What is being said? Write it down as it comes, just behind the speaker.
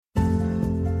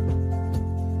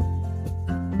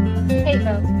Hey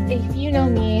folks, if you know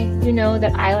me, you know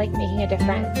that I like making a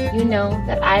difference. You know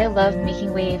that I love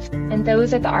making waves. And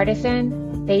those at the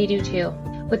Artisan, they do too.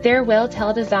 With their Will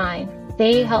Tell design,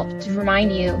 they help to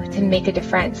remind you to make a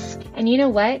difference. And you know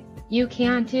what? You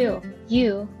can too.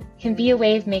 You can be a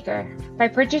wave maker. By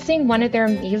purchasing one of their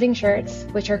amazing shirts,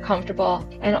 which are comfortable,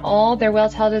 and all their Will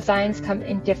Tell designs come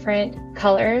in different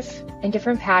colors and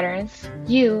different patterns,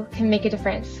 you can make a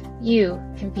difference. You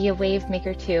can be a wave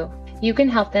maker too. You can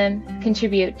help them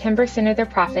contribute 10% of their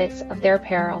profits of their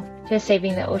apparel to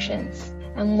saving the oceans.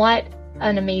 And what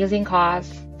an amazing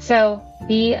cause. So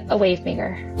be a wave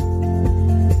maker.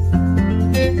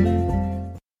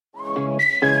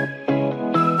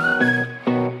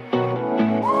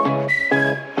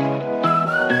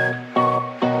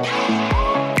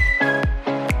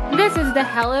 This is the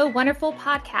Hello Wonderful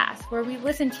podcast, where we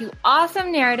listen to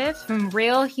awesome narratives from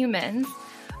real humans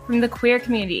from the queer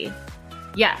community.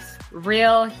 Yes,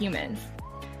 real humans.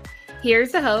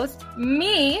 Here's the host,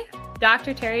 me,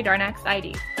 Dr. Terry Darnax,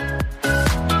 ID.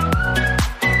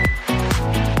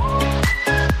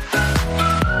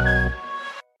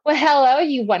 Well, hello,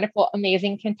 you wonderful,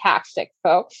 amazing, fantastic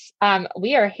folks.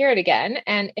 We are here again.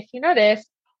 And if you notice,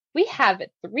 we have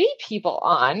 3 people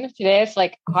on today. It's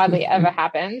like hardly ever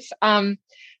happens.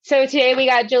 So today we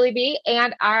got Julie B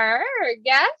and our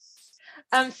guest,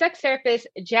 sex therapist,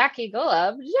 Jackie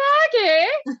Golub.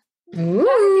 Jackie!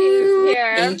 Ooh,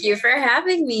 here. Thank you for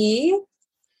having me.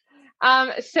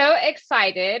 So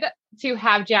excited to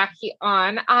have Jackie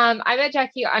on. I met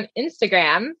Jackie on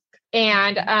Instagram,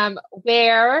 and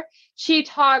where she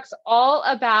talks all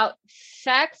about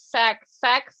sex.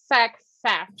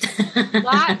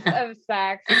 Lots of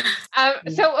sex.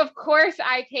 So of course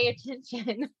I pay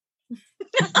attention.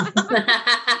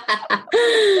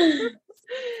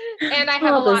 And I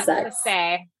have a lot to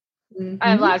say. Mm-hmm. I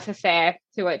have lots to say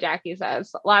to what Jackie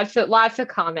says. Lots of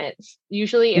comments,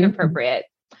 usually inappropriate.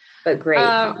 But great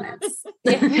comments.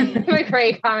 But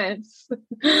great comments.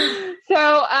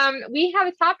 So we have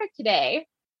a topic today.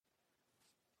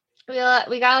 We got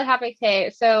a topic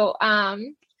today. So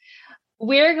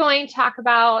we're going to talk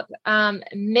about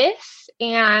myths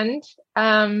and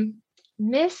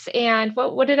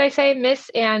what did I say? Myths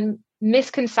and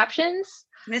misconceptions.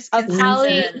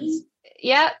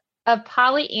 Of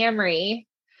polyamory,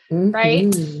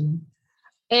 right?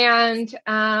 And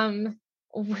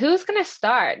who's going to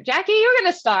start? Jackie, you're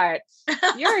going to start.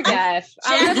 You're a guest.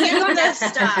 Jackie, you're going to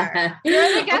start.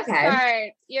 You're the guest start.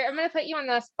 I'm going to put you on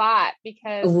the spot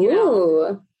because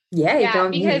because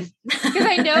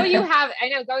I know you have. I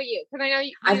know, go you, because I know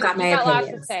you. I've got my opinions. Lots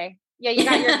to say. Yeah, you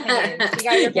got your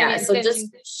opinions. Yeah, so just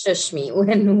shush me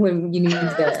when you need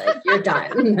to go. Like, you're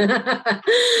done.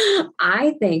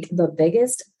 I think the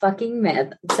biggest fucking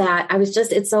myth that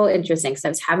it's so interesting because I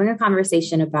was having a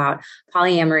conversation about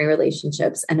polyamory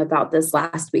relationships, and about this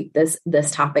last week, this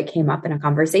topic came up in a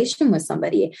conversation with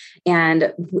somebody.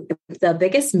 And the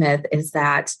biggest myth is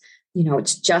that,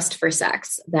 it's just for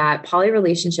sex, that poly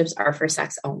relationships are for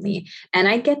sex only. And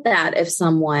I get that if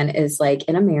someone is like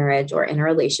in a marriage or in a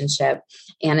relationship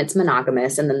and it's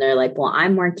monogamous, and then they're like, well,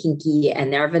 I'm more kinky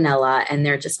and they're vanilla and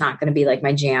they're just not going to be like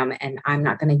my jam, and I'm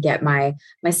not going to get my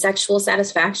sexual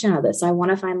satisfaction out of this. So I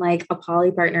want to find like a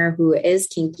poly partner who is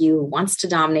kinky, who wants to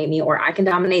dominate me, or I can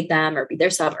dominate them or be their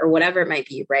stuff or whatever it might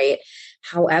be. Right.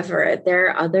 However, there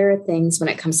are other things when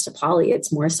it comes to poly.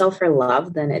 It's more so for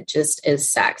love than it just is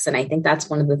sex. And I think that's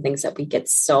one of the things that we get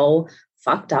so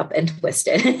fucked up and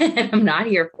twisted. I'm not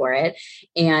here for it.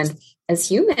 And as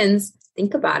humans,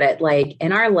 think about it. Like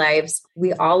in our lives,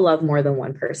 we all love more than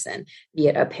one person, be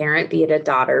it a parent, be it a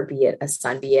daughter, be it a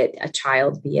son, be it a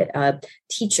child, be it a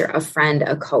teacher, a friend,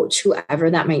 a coach, whoever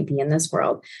that might be in this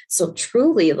world. So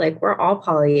truly, like, we're all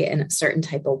poly in a certain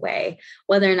type of way.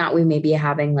 Whether or not we may be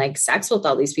having like sex with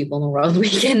all these people in the world,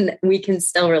 we can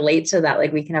still relate to that.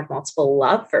 Like, we can have multiple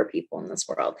love for people in this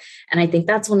world. And I think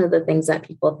that's one of the things that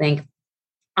people think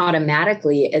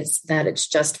automatically is that it's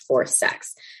just for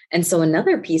sex. And so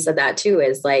another piece of that too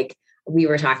is like, we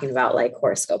were talking about like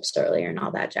horoscopes earlier and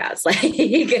all that jazz.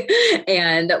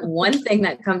 And one thing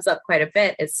that comes up quite a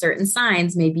bit is certain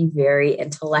signs may be very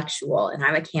intellectual, and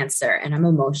I'm a Cancer and I'm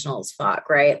emotional as fuck,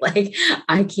 right? Like,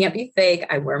 I can't be fake.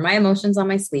 I wear my emotions on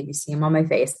my sleeve. You see them on my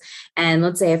face. And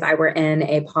let's say if I were in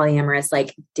a polyamorous,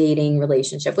 like, dating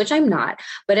relationship, which I'm not,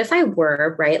 but if I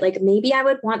were, right, like, maybe I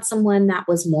would want someone that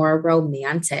was more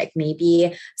romantic,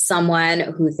 maybe someone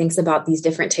who thinks about these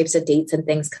different types of dates and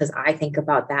things, because I think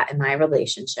about that in my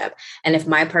relationship. And if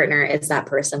my partner is that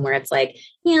person where it's like,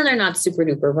 yeah, they're not super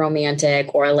duper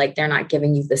romantic, or like they're not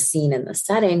giving you the scene and the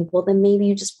setting, well, then maybe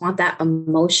you just want that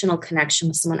emotional connection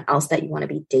with someone else that you want to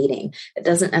be dating. It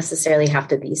doesn't necessarily have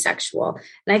to be sexual.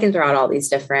 And I can throw out all these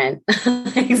different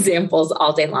examples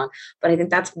all day long, but I think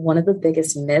that's one of the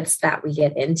biggest myths that we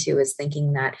get into, is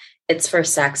thinking that it's for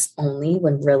sex only,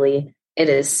 when really it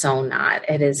is so not.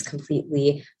 It is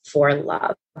completely for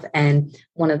love. And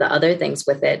one of the other things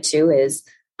with it too is,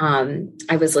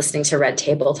 I was listening to Red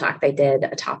Table Talk. They did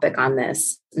a topic on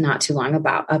this not too long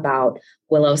about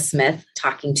Willow Smith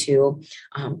talking to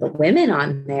the women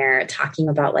on there, talking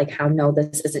about like how, no,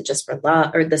 this isn't just for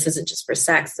love, or this isn't just for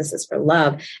sex, this is for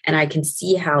love. And I can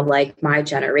see how like my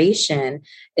generation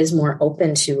is more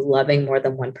open to loving more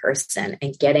than one person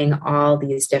and getting all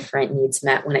these different needs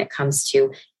met when it comes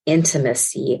to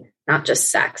intimacy, not just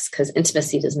sex, because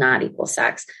intimacy does not equal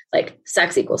sex. Like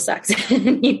sex equals sex.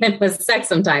 Even with sex,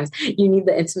 sometimes you need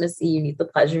the intimacy, you need the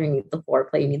pleasure, you need the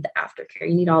foreplay, you need the aftercare,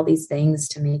 you need all these things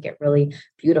to make it really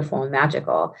beautiful and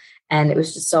magical. And it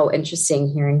was just so interesting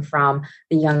hearing from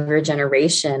the younger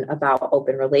generation about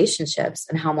open relationships,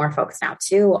 and how more folks now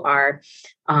too are.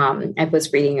 I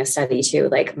was reading a study too,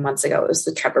 like months ago. It was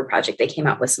the Trevor Project. They came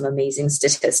out with some amazing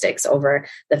statistics over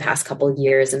the past couple of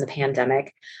years in the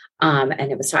pandemic.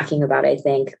 And it was talking about, I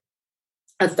think,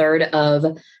 a third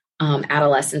of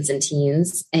adolescents and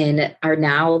teens and are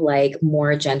now like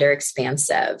more gender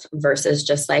expansive versus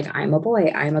just like, I'm a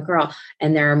boy, I'm a girl.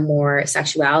 And there are more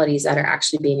sexualities that are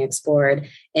actually being explored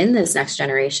in this next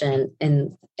generation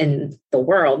in the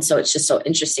world. So it's just so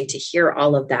interesting to hear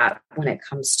all of that when it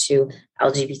comes to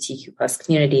LGBTQ plus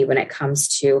community, when it comes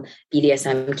to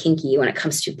BDSM kinky, when it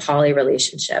comes to poly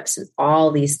relationships and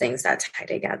all these things that tie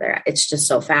together. It's just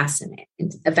so fascinating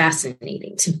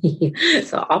to me.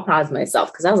 So I'll pause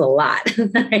myself because that was a lot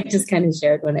that I just kind of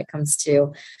shared when it comes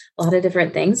to a lot of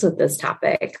different things with this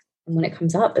topic and when it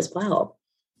comes up as well.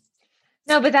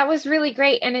 No, but that was really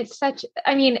great. And it's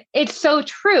it's so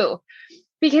true,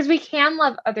 because we can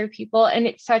love other people, and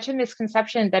it's such a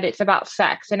misconception that it's about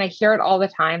sex. And I hear it all the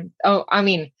time. Oh, I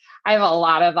have a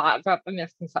lot of thoughts about the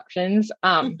misconceptions.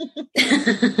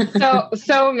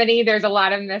 So many, there's a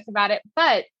lot of myths about it,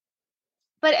 but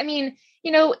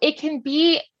it can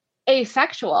be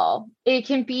asexual. It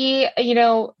can be,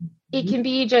 it can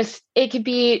be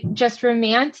just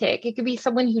romantic. It could be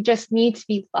someone who just needs to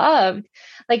be loved.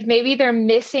 Like maybe they're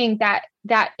missing that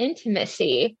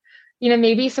intimacy.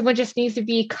 Maybe someone just needs to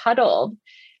be cuddled.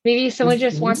 Maybe someone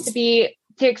just wants to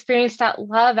experience that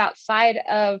love outside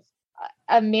of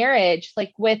a marriage,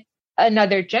 like with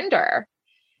another gender,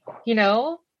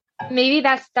 maybe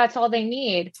that's all they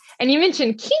need. And you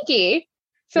mentioned kinky.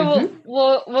 So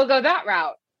we'll go that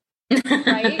route.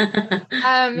 Right.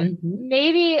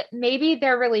 Maybe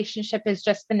their relationship is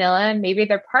just vanilla, and maybe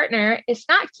their partner is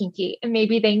not kinky, and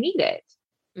maybe they need it,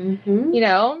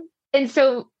 and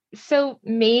so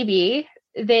maybe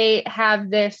they have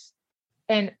this,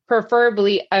 and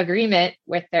preferably agreement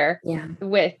with their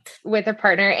with their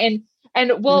partner, and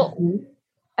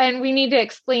we need to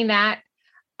explain that,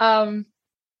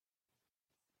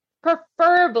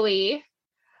 preferably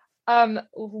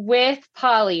with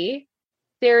poly.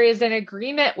 There is an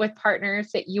agreement with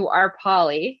partners that you are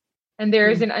poly, and there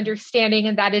is an understanding,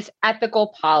 and that is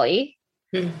ethical poly.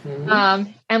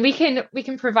 And we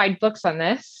can provide books on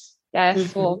this.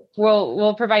 Yes,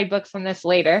 we'll provide books on this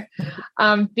later,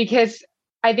 because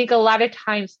I think a lot of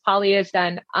times poly is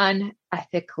done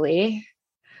unethically.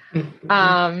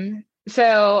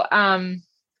 So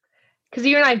because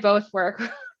you and I both work,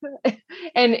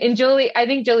 and Julie, I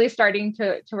think Julie's starting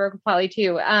to work with poly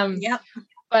too. Yep.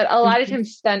 But a lot of times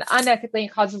it's done unethically and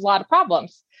causes a lot of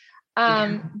problems.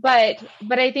 But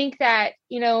I think that,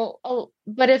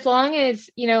 but as long as,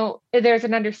 there's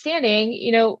an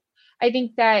understanding, I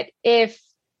think that if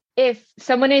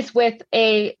someone is with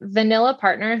a vanilla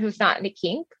partner who's not in a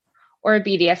kink or a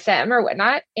BDSM or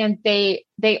whatnot, and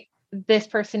this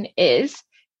person is,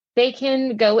 they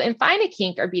can go and find a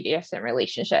kink or BDSM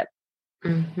relationship,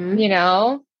 and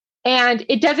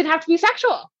it doesn't have to be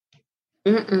sexual.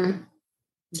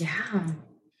 Yeah.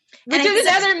 Which is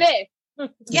another myth.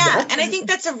 Yeah. And I think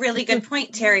that's a really good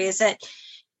point, Terry, is that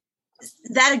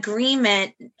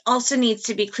agreement also needs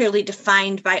to be clearly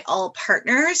defined by all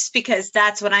partners, because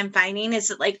that's what I'm finding is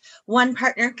that like one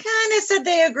partner kind of said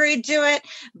they agreed to it,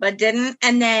 but didn't.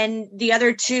 And then the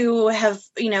other two have,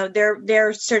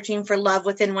 they're searching for love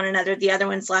within one another. The other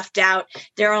one's left out.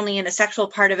 They're only in a sexual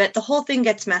part of it. The whole thing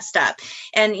gets messed up.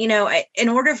 And, in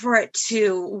order for it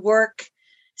to work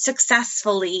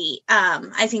successfully,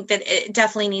 I think that it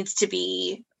definitely needs to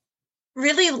be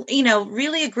really,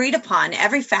 really agreed upon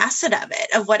every facet of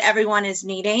it, of what everyone is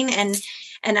needing. And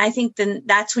I think then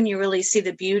that's when you really see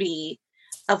the beauty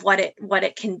of what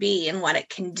it can be and what it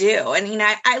can do. And,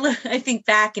 I think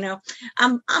back,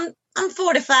 I'm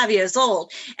 45 years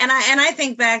old, and I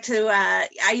think back to,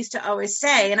 I used to always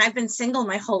say, and I've been single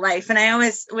my whole life, and I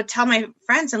always would tell my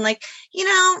friends, I'm like,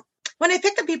 when I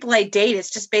pick the people I date, it's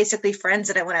just basically friends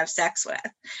that I want to have sex with.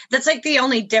 That's like the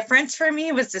only difference for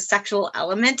me was the sexual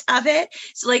element of it.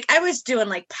 So like I was doing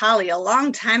like poly a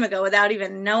long time ago without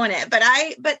even knowing it. But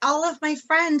all of my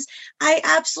friends, I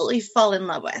absolutely fall in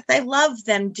love with. I love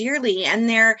them dearly. And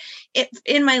they're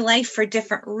in my life for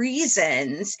different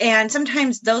reasons. And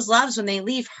sometimes those loves, when they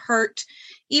leave, hurt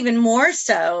even more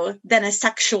so than a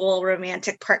sexual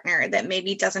romantic partner that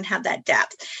maybe doesn't have that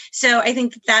depth. So I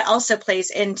think that also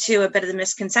plays into a bit of the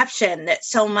misconception that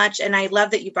so much, and I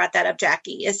love that you brought that up,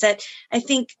 Jackie, is that I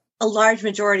think a large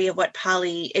majority of what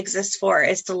poly exists for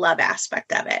is the love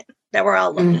aspect of it that we're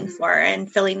all looking for, and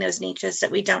filling those niches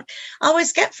that we don't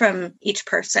always get from each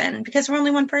person because we're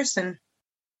only one person.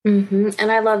 And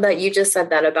I love that you just said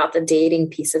that about the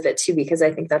dating piece of it too, because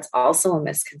I think that's also a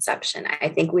misconception. I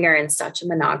think we are in such a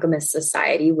monogamous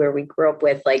society where we grew up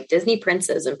with like Disney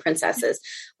princes and princesses,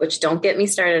 which don't get me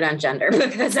started on gender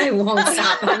because I won't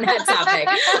stop on that topic.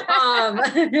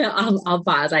 I'll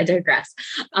pause. I digress.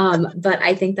 But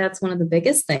I think that's one of the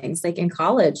biggest things. Like in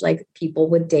college, like people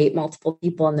would date multiple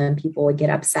people and then people would get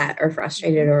upset or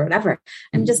frustrated or whatever.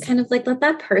 I'm just kind of like, let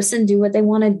that person do what they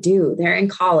want to do. They're in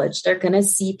college. They're going to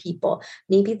see people.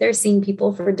 Maybe they're seeing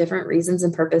people for different reasons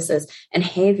and purposes. And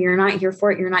hey, if you're not here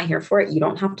for it, you're not here for it. You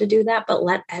don't have to do that, but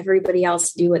let everybody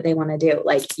else do what they want to do.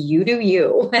 Like you do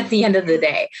you at the end of the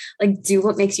day. Like do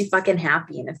what makes you fucking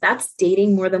happy. And if that's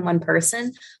dating more than one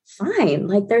person, fine.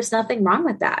 Like there's nothing wrong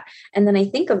with that. And then I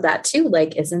think of that too,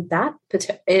 like, isn't that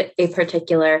a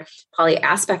particular poly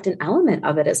aspect and element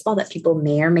of it as well that people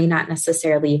may or may not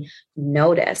necessarily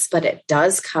notice, but it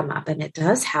does come up and it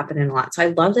does happen in a lot. So I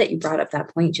love that you brought up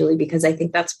that point, Julie, because I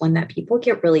think that's one that people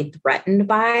get really threatened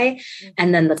by.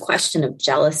 And then the question of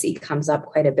jealousy comes up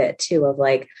quite a bit too, of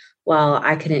like, well,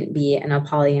 I couldn't be in a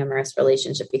polyamorous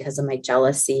relationship because of my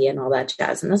jealousy and all that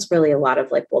jazz. And that's really a lot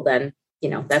of like, well, then,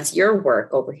 that's your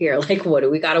work over here. Like, what do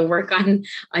we got to work on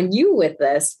you with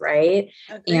this? Right.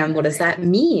 Okay. And what does that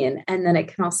mean? And then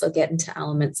it can also get into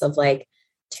elements of like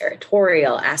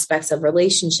territorial aspects of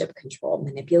relationship control,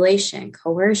 manipulation,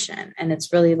 coercion. And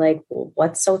it's really like, well,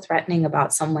 what's so threatening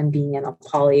about someone being in a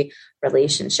poly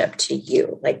relationship to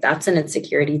you? Like that's an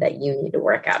insecurity that you need to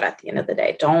work out at the end of the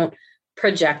day. Don't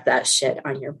project that shit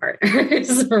on your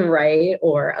partners, right?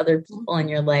 Or other people in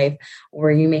your life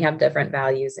where you may have different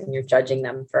values and you're judging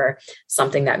them for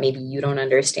something that maybe you don't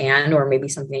understand, or maybe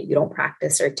something that you don't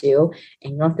practice or do.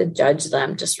 And you don't have to judge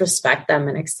them, just respect them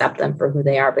and accept them for who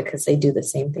they are, because they do the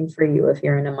same thing for you if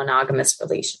you're in a monogamous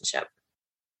relationship.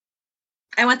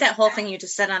 I want that whole thing you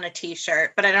just said on a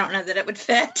t-shirt, but I don't know that it would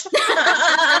fit.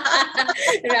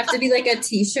 It'd have to be like a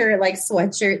t-shirt, like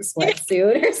sweatshirt,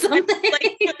 sweatsuit or something.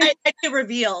 Like it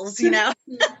reveals, Front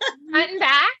and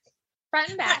back. Front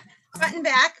and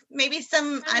back. Maybe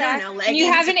some, I don't know, leggings.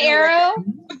 You have an arrow,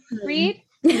 read,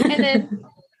 and then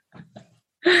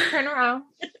turn around.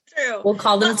 True. We'll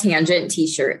call them tangent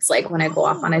t-shirts, like when I go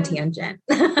off on a tangent.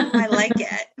 I like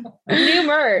it. New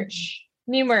merch.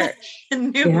 New merch.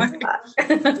 New merch.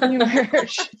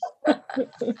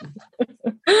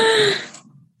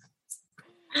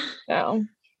 No.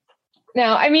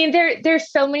 I mean,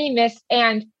 there's so many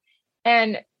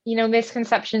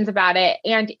misconceptions about it,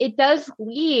 and it does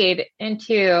lead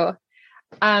into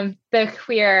the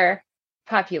queer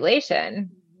population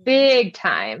big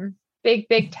time,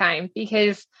 big time,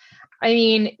 because I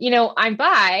mean, I'm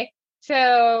bi,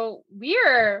 so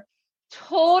we're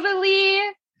totally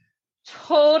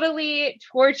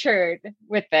tortured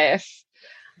with this.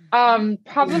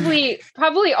 Probably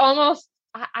almost,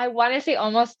 I want to say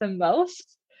almost the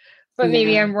most, but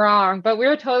maybe I'm wrong, but we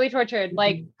were totally tortured.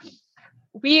 Like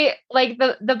we, like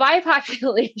the bi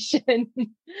population,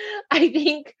 I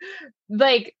think,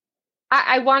 like,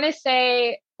 I want to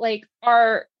say, like,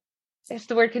 is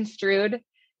the word construed,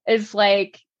 is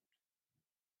like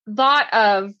thought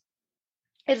of,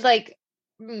 is like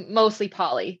mostly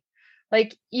poly.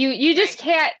 Like you just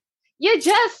can't be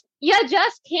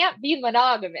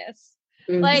monogamous.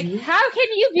 Like, how can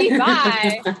you be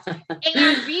bi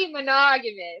and be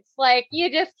monogamous? Like, you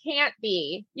just can't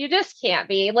be.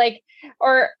 Like,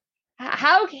 or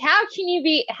how can you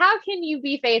be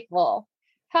faithful?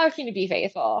 How can you be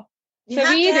faithful? So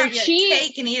we either cheat,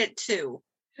 cake and eat it too.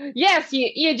 Yes,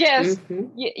 you just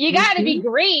you got to be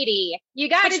greedy. You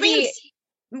got to be.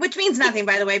 which means nothing,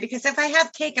 by the way, because if I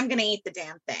have cake, I'm going to eat the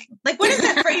damn thing. Like, what does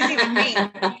that phrase even mean?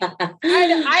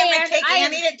 I cake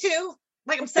and eat it too.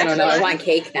 Like, I'm such I don't know. I want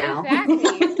cake now.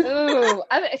 Exactly. Ooh,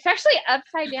 especially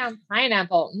upside down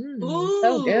pineapple. Ooh,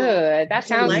 so good. That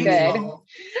sounds delightful.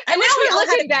 good. And now we're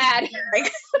looking bad. I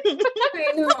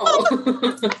know.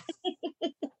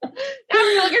 Now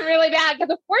we're looking really bad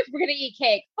because, of course, we're going to eat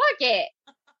cake. Fuck it.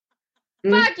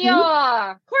 Fuck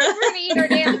y'all. Of course, we're going to eat our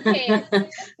damn cake. I'm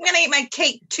going to eat my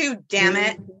cake too, damn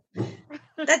it.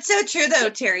 That's so true,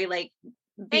 though, Terry. Like,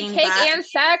 and cake and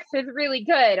sex is really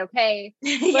good, okay?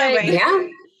 Yeah, right. Yeah.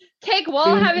 Cake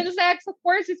while having sex, of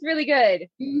course, is really good.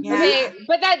 Yeah. Okay,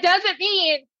 but that doesn't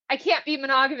mean I can't be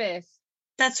monogamous.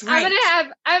 That's right. I'm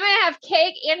gonna have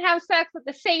cake and have sex with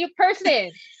the same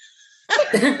person.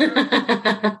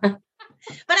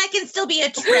 But I can still be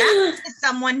attracted to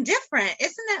someone different.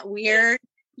 Isn't that weird?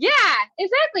 Yeah,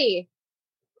 exactly.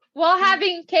 While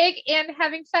having cake and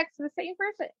having sex with the same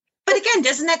person. But again,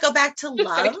 doesn't that go back to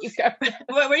love?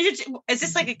 Is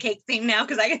this like a cake theme now?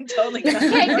 Because I can totally get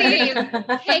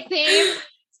cake theme.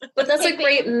 But that's a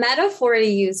great metaphor to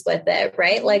use with it,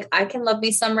 right? Like, I can love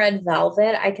me some red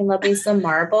velvet. I can love me some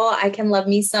marble. I can love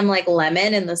me some like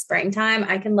lemon in the springtime.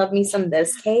 I can love me some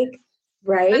this cake,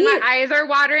 right? And my eyes are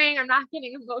watering. I'm not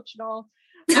getting emotional.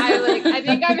 I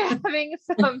think I'm having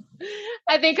some.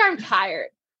 I think I'm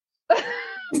tired.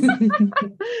 This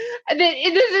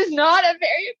is not a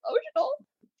very emotional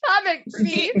topic for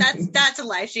me. That's a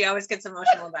lie. She always gets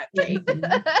emotional about cake. And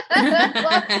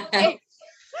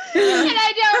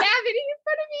I don't have any in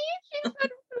front of me. She's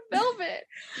got velvet.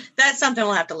 That's something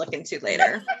we'll have to look into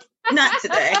later. Not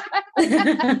today.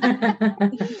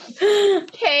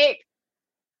 Cake.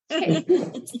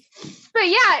 But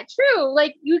yeah, true.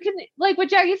 Like, you can, like what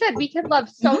Jackie said, we can love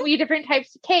so many different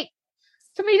types of cake.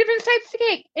 So many different types of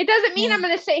cake. It doesn't mean I'm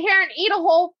going to sit here and eat a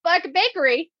whole fucking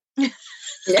bakery.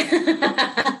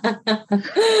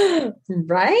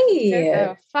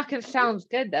 Right. Fucking sounds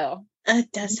good, though.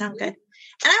 It does sound good.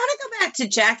 And I want to go back to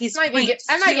Jackie's point.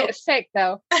 I might get sick,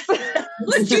 though.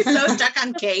 Look, she's so stuck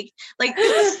on cake. Like,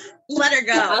 let her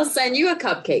go. I'll send you a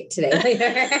cupcake today later.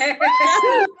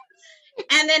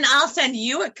 And then I'll send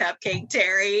you a cupcake,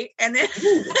 Terry. And then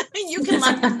you can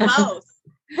love them both.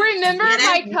 Remember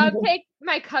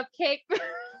my cupcake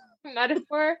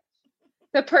metaphor?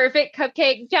 The perfect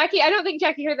cupcake. Jackie, I don't think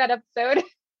Jackie heard that episode.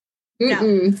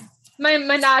 No. My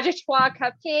menage a trois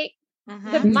cupcake.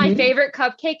 My favorite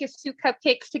cupcake is two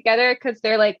cupcakes together because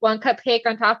they're like one cupcake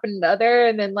on top of another,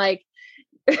 and then like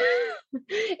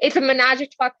it's a menage a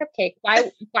trois cupcake.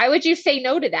 Why would you say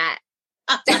no to that?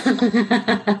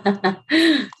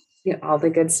 Get all the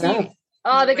good stuff.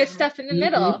 All the good stuff in the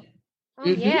middle. Oh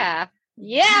yeah.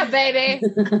 Yeah, baby.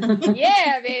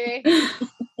 Yeah, baby.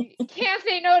 You can't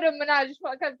say no to menage a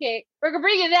trois cupcake. We're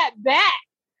bringing that back.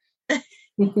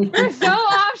 We're so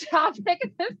off topic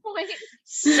at this point.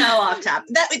 So off topic.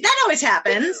 That always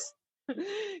happens.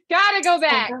 Gotta go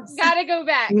back.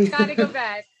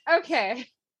 Okay.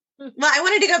 Well, I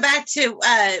wanted to go back to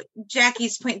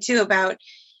Jackie's point too about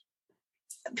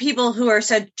people who are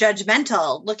so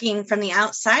judgmental looking from the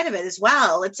outside of it as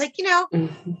well. It's like,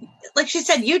 like she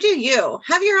said, you do you.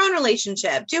 Have your own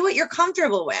relationship. Do what you're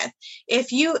comfortable with.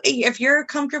 If you're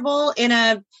comfortable in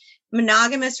a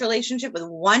monogamous relationship with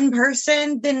one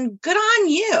person, then good on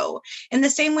you. In the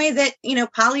same way that,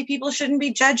 poly people shouldn't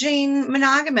be judging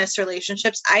monogamous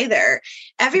relationships either.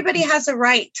 Everybody has a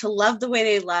right to love the way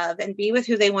they love and be with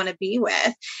who they want to be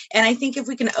with. And I think if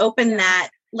we can open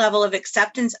that level of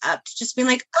acceptance up to just being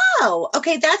like, oh,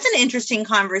 okay, that's an interesting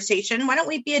conversation. Why don't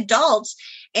we be adults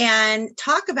and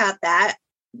talk about that?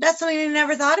 That's something I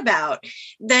never thought about.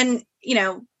 Then,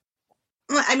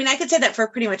 I mean, I could say that for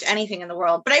pretty much anything in the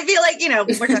world, but I feel like,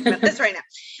 we're talking about this right now.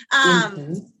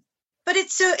 But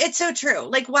it's so true.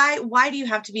 Like, why do you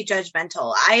have to be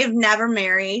judgmental? I have never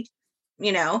married,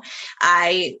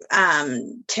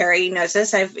 Terry knows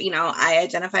this. I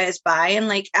identify as bi, and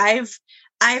like,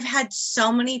 I've had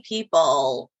so many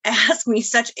people ask me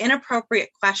such inappropriate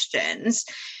questions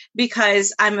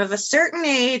because I'm of a certain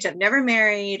age. I've never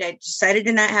married. I decided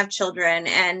to not have children.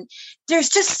 And there's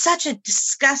just such a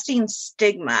disgusting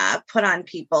stigma put on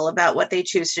people about what they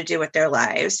choose to do with their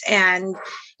lives. And,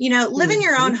 live in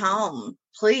your own home,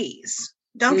 please.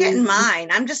 Don't get in mine.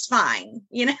 I'm just fine,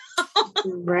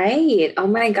 Right. Oh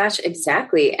my gosh.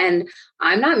 Exactly. And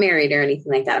I'm not married or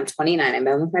anything like that. I'm 29. I've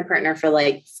been with my partner for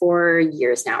like 4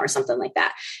 years now or something like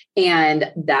that.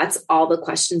 And that's all the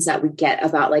questions that we get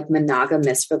about like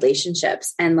monogamous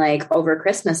relationships. And like over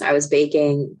Christmas, I was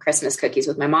baking Christmas cookies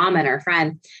with my mom and her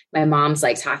friend. My mom's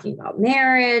like talking about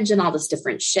marriage and all this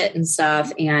different shit and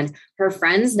stuff. And her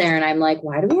friends there. And I'm like,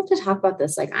 why do we have to talk about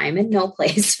this? Like, I'm in no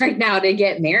place right now to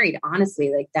get married.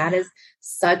 Honestly, like that is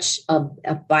such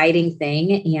a biting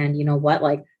thing. And you know what?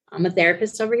 Like, I'm a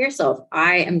therapist over here. So if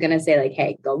I am going to say like,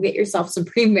 hey, go get yourself some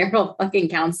premarital fucking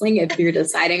counseling if you're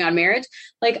deciding on marriage,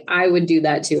 like I would do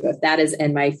that too, if that is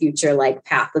in my future, like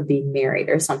path of being married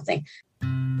or something.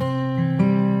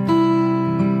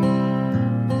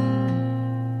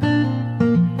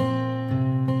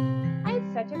 I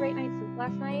had such a great night's sleep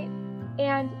last night,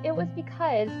 and it was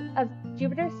because of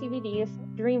Jupiter CBD's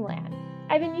Dreamland.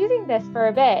 I've been using this for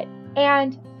a bit,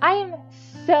 and I am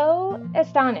so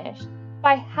astonished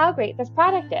by how great this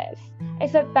product is. I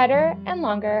slept better and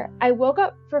longer. I woke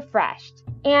up refreshed,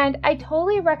 and I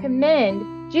totally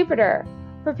recommend Jupiter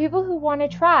for people who want to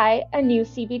try a new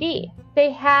CBD.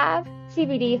 They have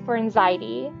CBD for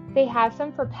anxiety. They have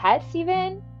some for pets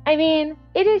even. I mean,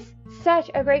 it is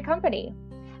such a great company.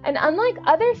 And unlike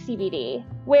other CBD,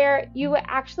 where you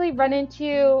actually run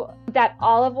into that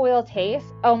olive oil taste,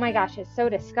 oh my gosh, it's so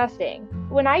disgusting.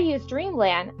 When I used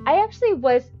Dreamland, I actually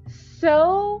was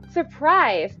so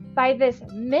surprised by this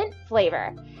mint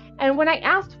flavor. And when I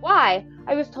asked why,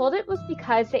 I was told it was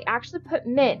because they actually put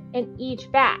mint in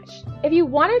each batch. If you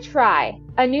want to try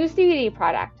a new CBD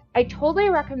product, I totally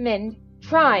recommend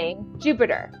trying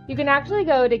Jupiter. You can actually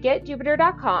go to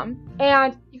getjupiter.com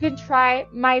and you can try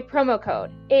my promo code.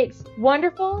 It's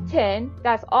wonderful10.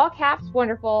 That's all caps,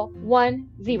 wonderful 10.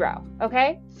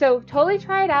 Okay? So totally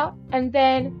try it out and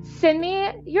then send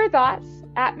me your thoughts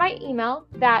at my email.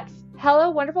 That's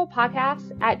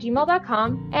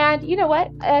hellowonderfulpodcast@gmail.com. And you know what?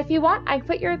 If you want, I can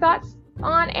put your thoughts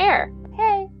on air.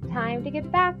 Hey, time to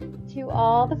get back to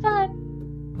all the fun.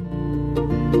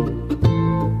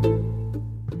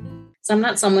 So I'm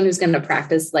not someone who's going to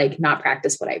not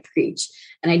practice what I preach.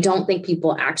 And I don't think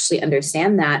people actually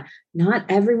understand that not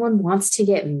everyone wants to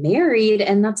get married,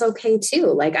 and that's okay too.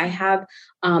 Like I have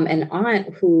an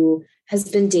aunt who has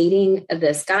been dating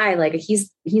this guy. Like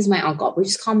he's my uncle. We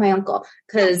just call him my uncle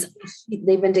because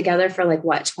they've been together for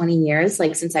 20 years,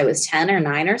 like since I was 10 or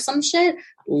 9 or some shit,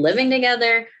 living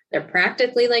together. They're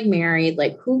practically married.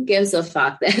 Like who gives a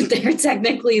fuck that they're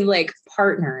technically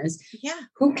partners? Yeah.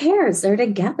 Who cares? They're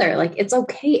together. Like it's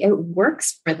okay. It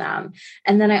works for them.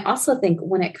 And then I also think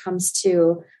when it comes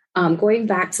to going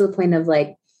back to the point of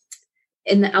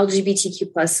in the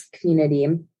LGBTQ plus community,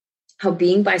 how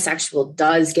being bisexual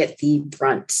does get the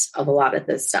brunt of a lot of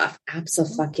this stuff.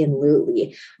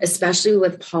 Absolutely. Especially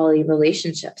with poly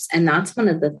relationships. And that's one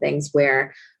of the things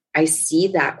where I see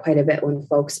that quite a bit when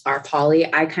folks are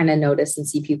poly. I kind of notice and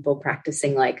see people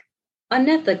practicing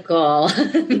unethical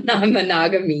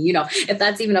non-monogamy, if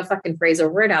that's even a fucking phrase or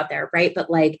word out there, right? But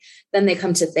then they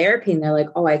come to therapy and they're like,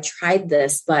 oh, I tried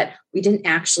this, but we didn't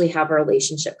actually have a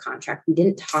relationship contract. We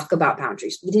didn't talk about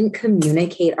boundaries. We didn't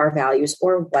communicate our values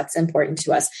or what's important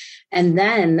to us. And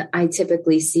then I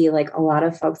typically see a lot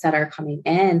of folks that are coming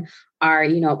in are,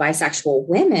 bisexual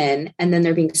women, and then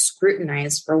they're being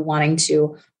scrutinized for wanting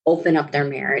to open up their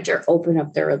marriage or open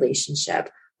up their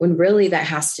relationship, when really that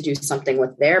has to do something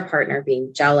with their partner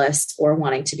being jealous or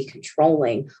wanting to be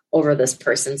controlling over this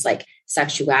person's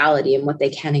sexuality and what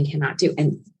they can and cannot do.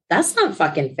 And that's not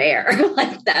fucking fair.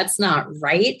 That's not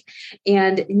right.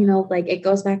 And, it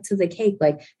goes back to the cake,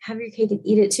 have your cake and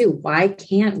eat it too. Why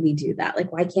can't we do that?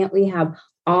 Why can't we have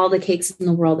all the cakes in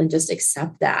the world and just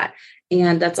accept that?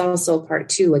 And that's also part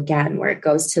two, again, where it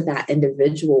goes to that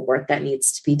individual work that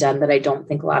needs to be done that I don't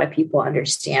think a lot of people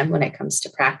understand when it comes to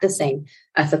practicing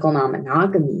ethical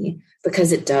non-monogamy,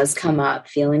 because it does come up.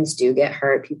 Feelings do get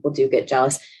hurt. People do get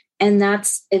jealous. And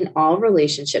that's in all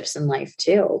relationships in life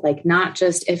too. Not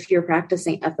just if you're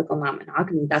practicing ethical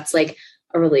non-monogamy, that's a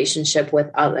relationship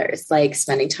with others,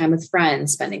 spending time with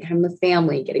friends, spending time with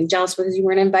family, getting jealous because you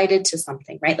weren't invited to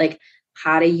something, right?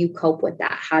 How do you cope with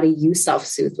that? How do you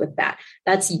self-soothe with that?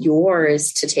 That's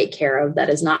yours to take care of. That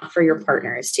is not for your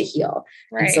partners to heal.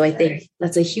 Right, and so I think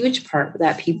that's a huge part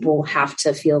that people have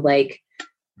to feel like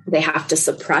they have to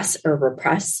suppress or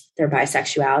repress their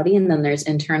bisexuality. And then there's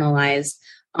internalized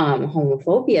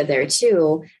homophobia there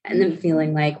too. And then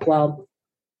feeling well,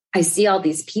 I see all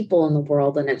these people in the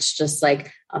world and it's just a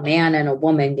man and a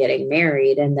woman getting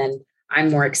married. And then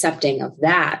I'm more accepting of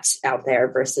that out there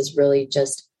versus really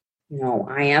just,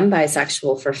 I am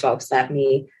bisexual for folks that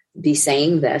may be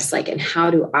saying this, and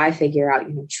how do I figure out,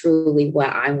 truly what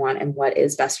I want and what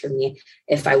is best for me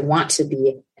if I want to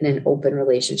be in an open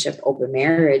relationship, open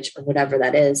marriage, or whatever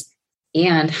that is.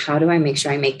 And how do I make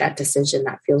sure I make that decision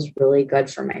that feels really good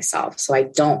for myself so I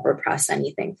don't repress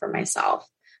anything for myself?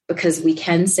 because we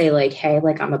can say like, hey,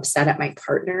 like I'm upset at my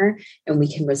partner, and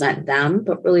we can resent them,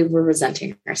 but really we're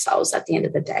resenting ourselves at the end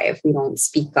of the day if we don't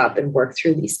speak up and work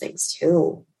through these things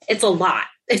too. It's a lot.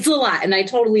 It's a lot. And I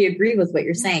totally agree with what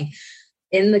you're saying.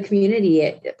 In the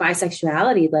community,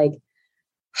 bisexuality like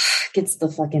gets the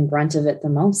fucking brunt of it the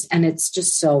most. And it's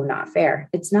just so not fair.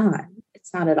 It's not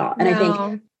at all. And I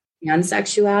think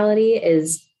pansexuality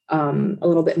is a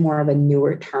little bit more of a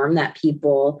newer term that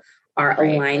people are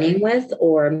aligning with,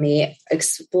 or may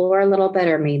explore a little bit,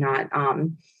 or may not,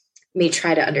 may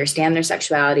try to understand their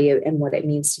sexuality and what it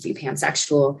means to be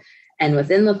pansexual. And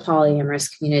within the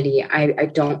polyamorous community, I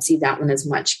don't see that one as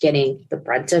much getting the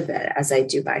brunt of it as I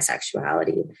do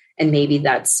bisexuality. And maybe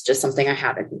that's just something I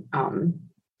haven't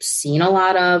seen a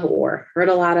lot of, or heard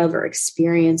a lot of, or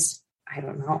experienced. I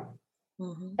don't know.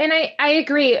 And I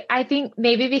agree. I think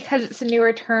maybe because it's a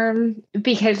newer term,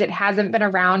 because it hasn't been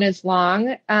around as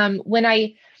long.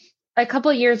 A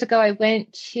couple of years ago, I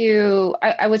went to,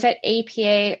 I was at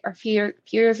APA a few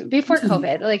years before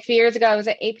COVID, like a few years ago, I was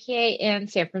at APA in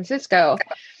San Francisco.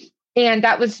 And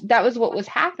that was what was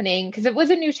happening, because it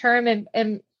was a new term.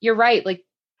 And you're right, like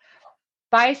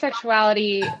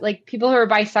bisexuality, like people who are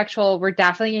bisexual were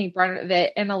definitely getting brunt of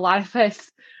it. And a lot of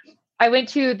us, I went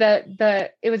to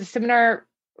it was a seminar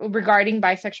regarding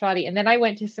bisexuality. And then I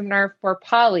went to a seminar for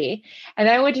poly, and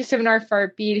then I went to a seminar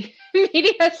for BDSM.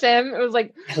 It was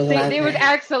like, they was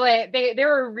excellent. They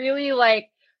were really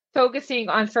like focusing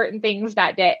on certain things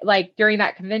that day, like during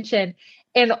that convention.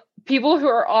 And people who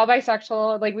are all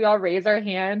bisexual, like we all raised our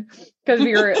hand because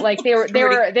we were like, they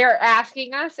were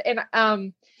asking us.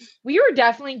 And, we were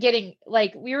definitely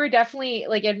like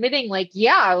admitting like,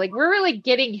 yeah, like we're really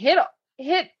getting hit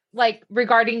like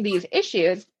regarding these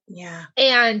issues. Yeah.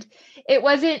 And it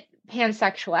wasn't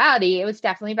pansexuality. It was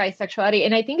definitely bisexuality.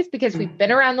 And I think it's because we've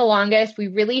been around the longest. We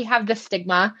really have the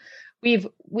stigma.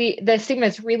 The stigma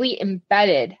is really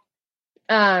embedded.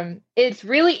 It's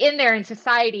really in there in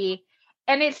society.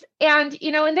 And and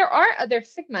there are other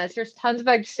stigmas. There's tons of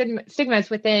other stigmas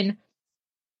within,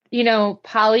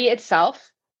 poly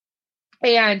itself,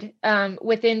 and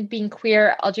within being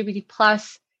queer, LGBT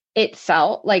plus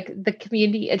itself, like the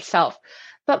community itself.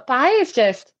 But bi is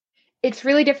just, it's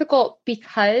really difficult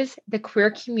because the queer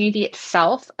community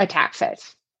itself attacks it.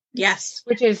 Yes.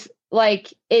 Which is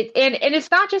like it, and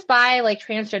it's not just bi, like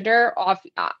transgender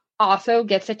also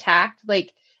gets attacked.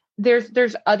 Like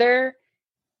there's other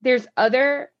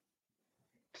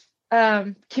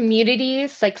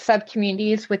communities, like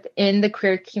sub-communities within the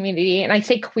queer community. And I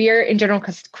say queer in general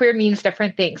because queer means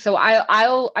different things. So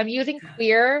I'm using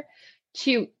queer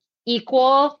to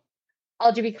equal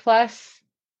LGBT plus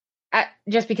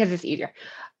just because it's easier.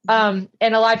 And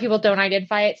a lot of people don't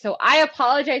identify it. So I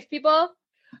apologize, people.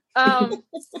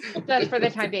 Just for the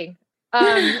time being.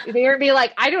 They're gonna be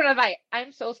like, I don't know if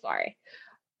I'm so sorry.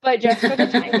 But just for the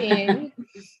time being.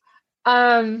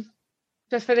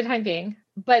 Just for the time being.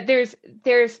 But there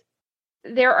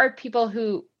are people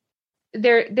who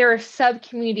there are sub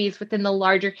communities within the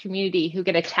larger community who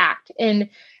get attacked, and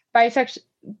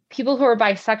people who are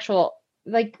bisexual,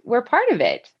 like we're part of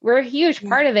it. We're a huge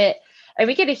part of it, and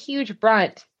we get a huge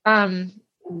brunt.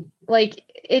 Like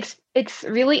it's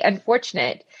really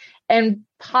unfortunate. And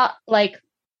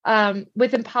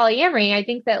within polyamory, I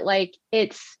think that like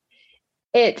it's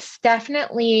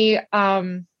definitely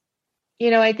I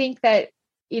think that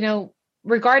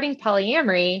regarding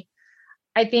polyamory,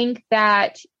 I think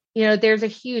that there's a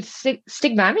huge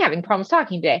stigma. I'm having problems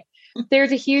talking today.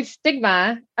 There's a huge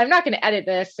stigma. I'm not going to edit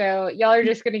this, so y'all are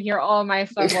just going to hear all my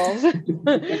stumbles.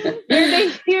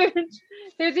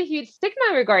 There's a huge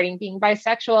stigma regarding being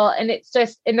bisexual, and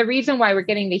and the reason why we're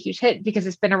getting the huge hit because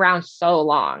it's been around so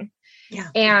long. Yeah.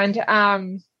 And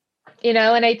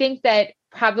and I think that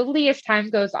probably as time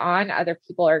goes on, other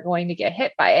people are going to get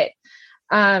hit by it.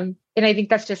 And I think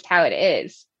that's just how it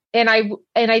is. And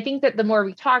I think that the more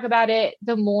we talk about it,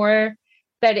 the more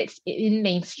that it's in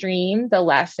mainstream, the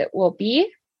less it will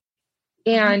be.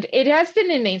 And it has been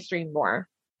in mainstream more.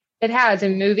 It has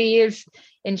in movies,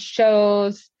 in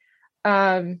shows,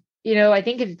 I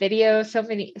think in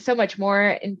videos, so much more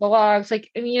in blogs,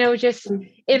 like, just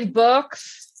in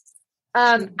books.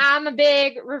 I'm a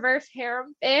big reverse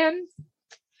harem fan.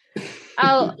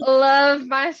 I love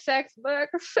my sex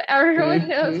books. Everyone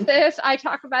knows this. I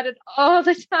talk about it all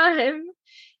the time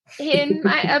in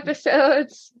my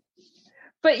episodes.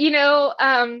 But,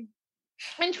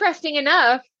 interesting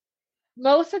enough,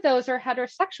 most of those are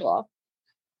heterosexual.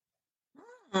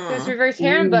 Those reverse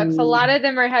harem books, a lot of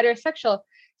them are heterosexual.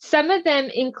 Some of them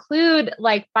include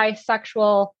like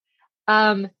bisexual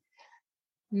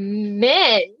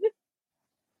men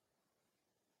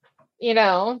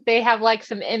they have like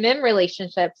some MM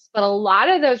relationships, but a lot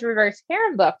of those reverse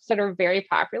harem books that are very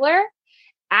popular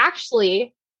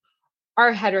actually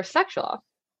are heterosexual.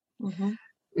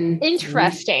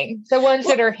 Interesting. The ones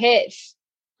that are hits.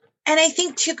 And I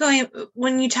think too,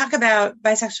 when you talk about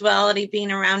bisexuality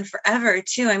being around forever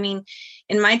too, I mean,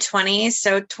 in my 20s,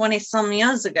 so 20 some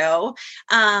years ago,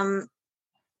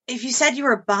 if you said you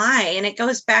were bi, and it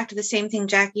goes back to the same thing,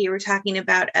 Jackie, you were talking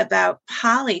about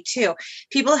poly too.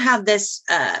 People have this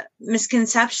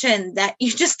misconception that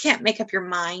you just can't make up your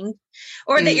mind,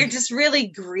 or that you're just really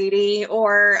greedy,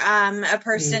 or a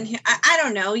person who, I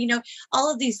don't know,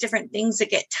 all of these different things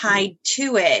that get tied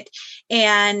to it.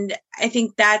 And I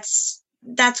think that's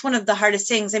one of the hardest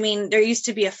things. I mean, there used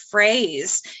to be a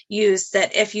phrase used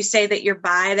that if you say that you're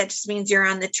bi, that just means you're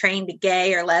on the train to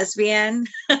gay or lesbian.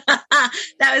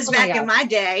 That was back in my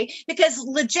day, because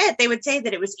legit, they would say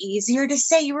that it was easier to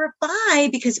say you were bi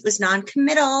because it was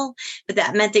non-committal, but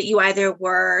that meant that you either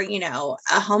were,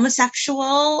 a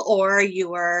homosexual, or you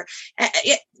were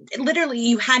literally,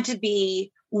 you had to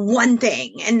be one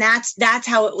thing, and that's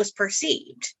how it was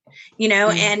perceived,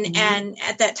 and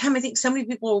at that time, I think so many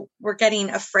people were getting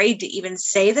afraid to even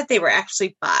say that they were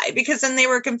actually bi, because then they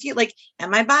were confused, like,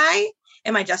 am I bi?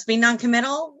 Am I just being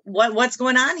non-committal? What's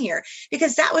going on here?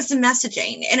 Because that was the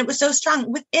messaging, and it was so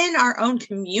strong within our own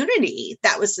community.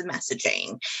 That was the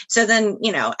messaging. So then,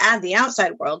 add the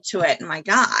outside world to it, and my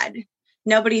God,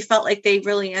 nobody felt like they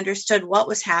really understood what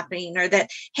was happening, or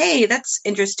that, hey, that's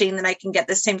interesting that I can get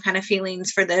the same kind of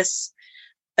feelings for this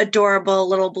adorable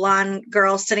little blonde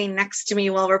girl sitting next to me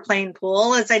while we're playing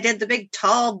pool as I did the big,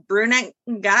 tall, brunette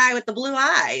guy with the blue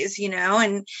eyes,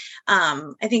 and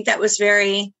I think that was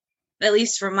very, at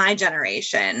least for my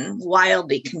generation,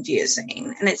 wildly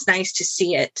confusing. And it's nice to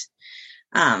see it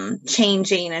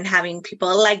changing, and having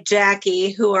people like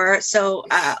Jackie who are so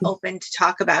open to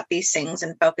talk about these things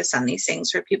and focus on these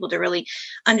things for people to really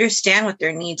understand what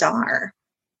their needs are.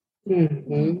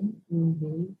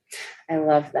 I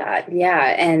love that. Yeah.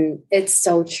 And it's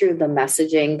so true. The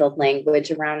messaging, the language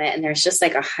around it. And there's just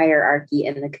like a hierarchy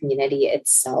in the community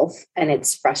itself. And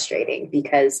it's frustrating,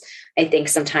 because I think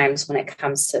sometimes when it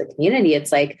comes to the community,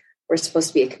 it's like, we're supposed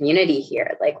to be a community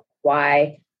here. Like,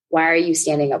 why are you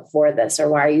standing up for this? Or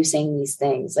why are you saying these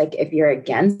things? Like, if you're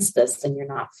against this, then you're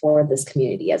not for this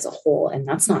community as a whole. And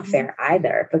that's not fair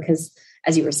either, because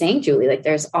as you were saying, Julie, like,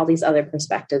 there's all these other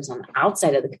perspectives on the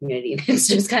outside of the community. And it's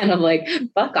just kind of like,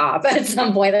 fuck off at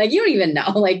some point. Like, you don't even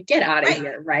know, like, get out of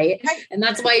here. Right. And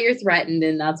that's why you're threatened.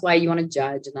 And that's why you want to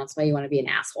judge. And that's why you want to be an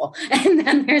asshole. And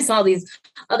then there's all these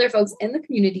other folks in the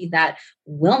community that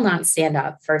will not stand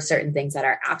up for certain things that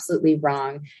are absolutely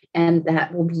wrong, and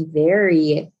that will be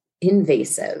very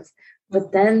invasive.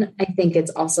 But then I think it's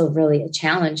also really a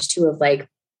challenge too, of like,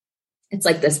 it's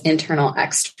like this internal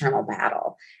external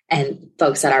battle, and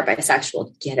folks that are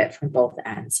bisexual get it from both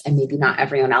ends. And maybe not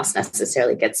everyone else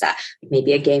necessarily gets that.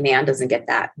 Maybe a gay man doesn't get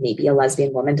that. Maybe a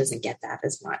lesbian woman doesn't get that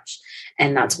as much.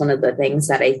 And that's one of the things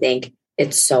that I think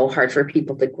it's so hard for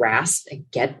people to grasp and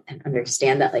get and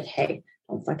understand, that like, hey,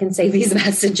 don't fucking say these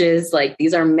messages. Like,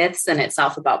 these are myths in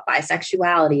itself about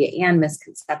bisexuality and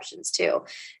misconceptions too.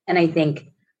 And I think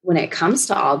when it comes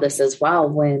to all this as well,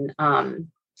 when,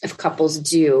 if couples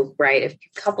do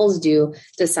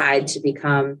decide to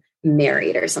become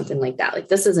married or something like that, like,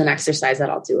 this is an exercise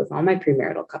that I'll do with all my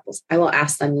premarital couples. I will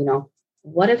ask them,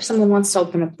 what if someone wants to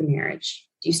open up the marriage?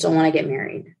 Do you still want to get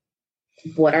married?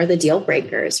 What are the deal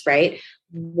breakers, right?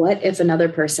 What if another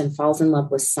person falls in love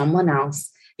with someone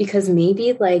else because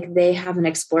maybe like they haven't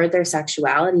explored their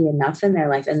sexuality enough in their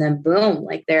life, and then boom,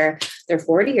 like they're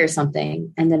 40 or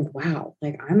something, and then wow,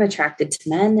 like I'm attracted to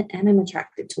men and I'm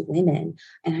attracted to women,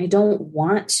 and I don't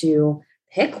want to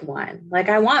pick one. Like,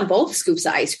 I want both scoops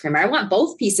of ice cream. I want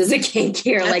both pieces of cake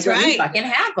here. That's like, let me fucking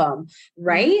have them.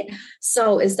 Right.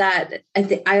 So is that,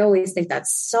 I always think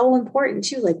that's so important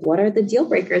too. Like, what are the deal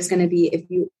breakers going to be if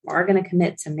you are going to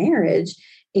commit to marriage?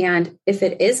 And if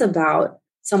it is about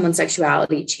someone's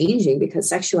sexuality changing, because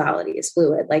sexuality is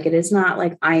fluid, like it is not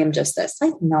like I am just this,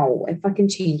 like, no, it fucking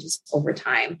changes over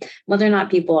time. Whether or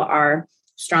not people are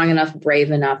strong enough, brave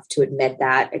enough to admit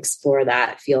that, explore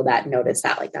that, feel that, notice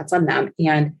that, like that's on them.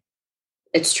 And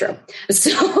it's true.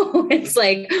 So it's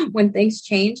like, when things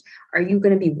change, are you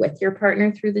going to be with your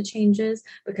partner through the changes?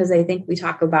 Because I think we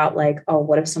talk about like, oh,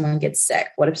 what if someone gets sick?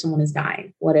 What if someone is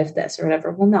dying? What if this or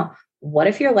whatever? Well, no. What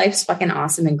if your life's fucking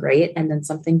awesome and great, and then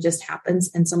something just happens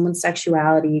and someone's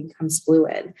sexuality becomes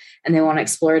fluid and they want to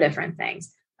explore different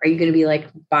things? Are you going to be like,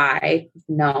 bye?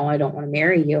 No, I don't want to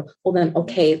marry you. Well, then,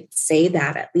 okay, say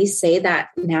that. At least say that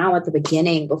now at the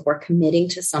beginning before committing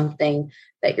to something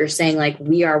that you're saying, like,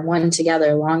 we are one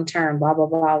together long term, blah, blah,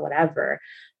 blah, whatever,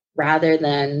 rather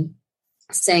than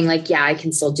saying like, yeah, I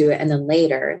can still do it. And then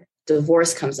later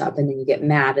divorce comes up and then you get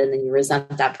mad and then you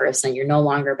resent that person. You're no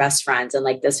longer best friends. And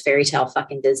like this fairy tale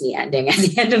fucking Disney ending at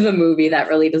the end of the movie that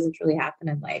really doesn't really happen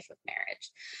in life with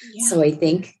marriage. Yeah. So I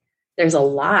think there's a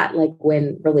lot, like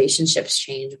when relationships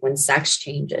change, when sex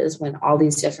changes, when all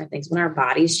these different things, when our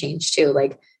bodies change too,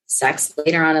 like sex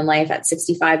later on in life at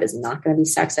 65 is not going to be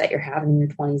sex that you're having in your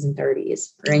 20s and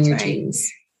 30s or in your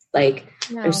teens. Like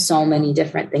there's so many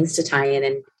different things to tie in.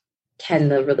 And can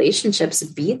the relationships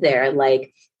be there?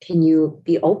 Like, can you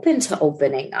be open to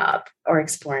opening up or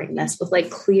exploring this with like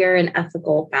clear and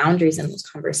ethical boundaries in those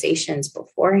conversations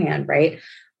beforehand, right?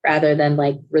 Rather than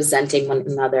like resenting one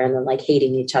another and then like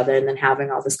hating each other and then having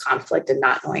all this conflict and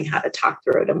not knowing how to talk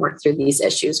through it and work through these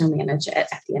issues or manage it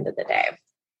at the end of the day.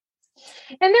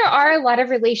 And there are a lot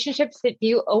of relationships that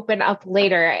do open up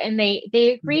later and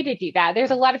they agree to do that.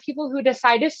 There's a lot of people who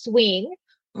decide to swing,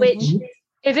 which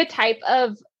is a type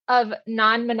of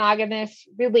non-monogamous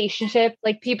relationship.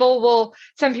 Like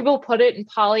some people put it in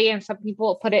poly and some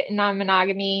people put it in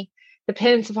non-monogamy.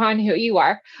 Depends upon who you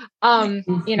are.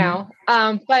 You know,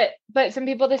 but some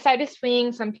people decide to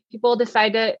swing, some people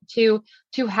decide to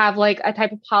have like a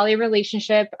type of poly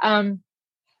relationship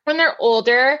when they're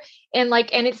older and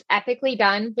it's ethically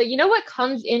done. But you know what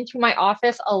comes into my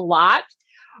office a lot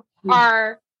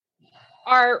are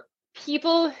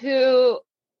people who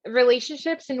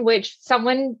relationships in which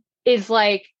someone is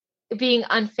like being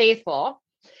unfaithful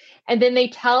and then they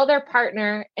tell their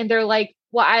partner and they're like,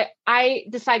 well, I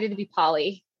decided to be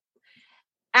poly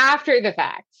after the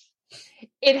fact.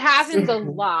 It happens a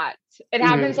lot. It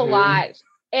happens a lot.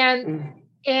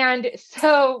 And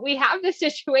so we have this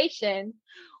situation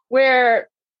where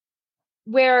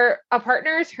a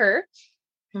partner is hurt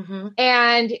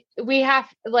and we have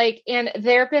and the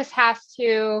therapist has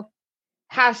to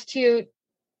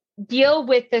deal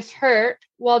with this hurt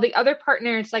while the other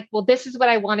partner is like, well, this is what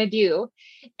I want to do.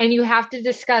 And you have to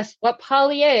discuss what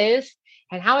poly is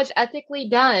and how it's ethically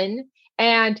done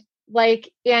and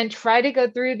try to go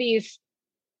through go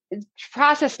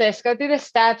through the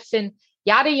steps and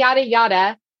yada, yada,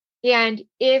 yada. And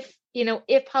if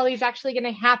poly is actually going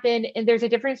to happen and there's a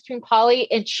difference between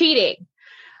poly and cheating.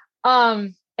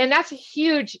 And that's a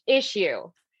huge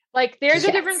issue. Like there's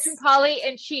a difference between poly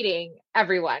and cheating,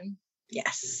 everyone.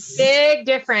 Yes. Big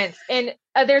difference. And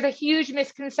there's a huge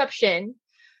misconception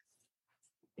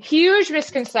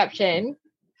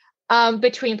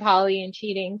between poly and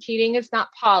cheating. Cheating is not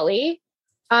poly.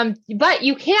 But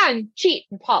you can cheat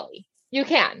in poly. You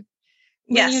can.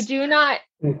 Yes. You do not.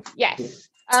 Yes.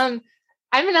 I'm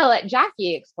going to let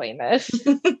Jackie explain this.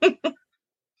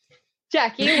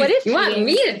 Jackie, what is cheating? You want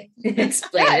me to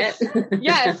explain it?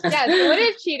 Yes. What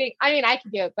is cheating? I mean, I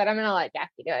can do it, but I'm going to let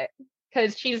Jackie do it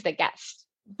because she's the guest.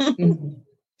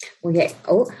 Okay.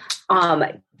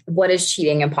 What is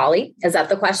cheating in poly? Is that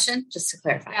the question? Just to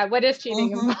clarify. Yeah. What is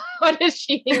cheating? What is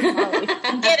cheating in poly?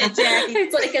 Get it, Jackie.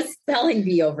 It's like a spelling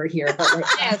bee over here, but like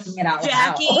asking it out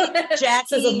loud.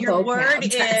 Jackie, your word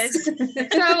is. So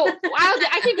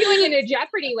I can do it in a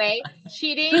Jeopardy way.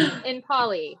 Cheating in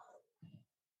poly.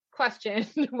 Question.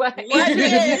 What is?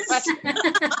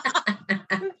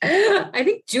 I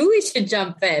think Julie should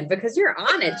jump in because you're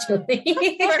on it, Julie.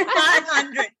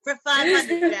 For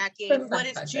 500, Jackie. What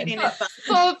is cheating in poly?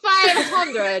 For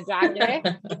 500, Jackie.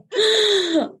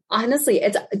 Honestly,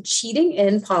 it's cheating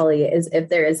in poly is if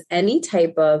there is any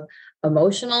type of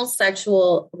emotional,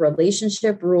 sexual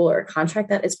relationship rule or contract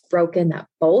that is broken that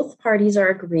both parties are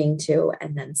agreeing to,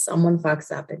 and then someone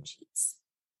fucks up and cheats.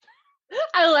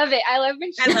 I love it. I love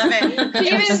it. She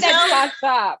even said fucks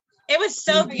up. It was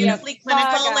so beautifully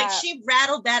clinical. Like she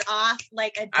rattled that off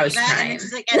like a diva, and then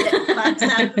she's like, and then fucks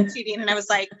up and cheating, and I was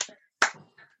like,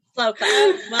 slow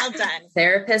clap, well done.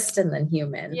 Therapist and then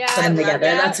human. Yeah, put them together.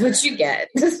 That's what you get.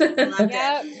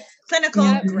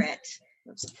 Clinical grit.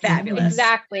 It's fabulous.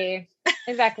 Exactly.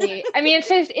 I mean,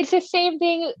 it's the same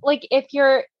thing. Like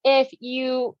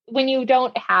when you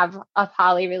don't have a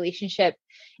poly relationship,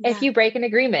 if you break an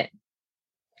agreement.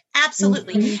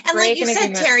 Absolutely. And like you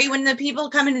said, Terry, when the people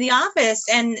come into the office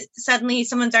and suddenly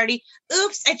someone's already,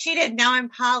 oops, I cheated. Now I'm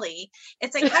poly.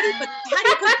 It's like, how do you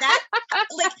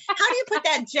put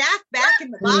that jack back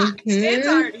in the box? It's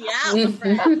already out.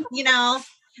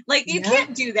 Like you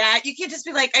can't do that. You can't just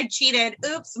be like, I cheated.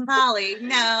 Oops, I'm poly.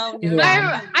 No.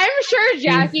 I'm sure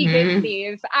Jackie gets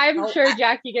these. I'm sure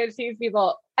Jackie gets these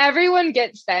people. Everyone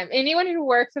gets them. Anyone who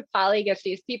works with poly gets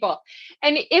these people.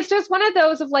 And it's just one of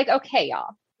those of like, okay,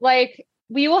 y'all, like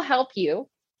we will help you.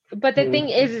 But the thing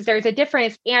is there's a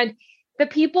difference. And the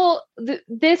people,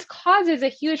 this causes a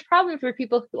huge problem for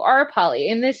people who are poly.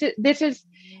 And this is,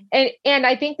 and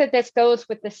I think that this goes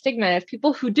with the stigma is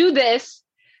people who do this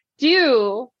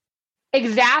do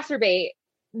exacerbate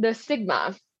the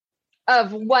stigma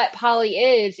of what poly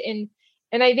is. And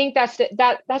I think that's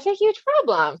a huge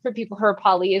problem for people who are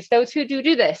poly is those who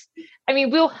do this. I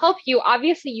mean, we'll help you.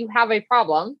 Obviously you have a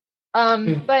problem.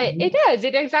 But it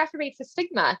exacerbates the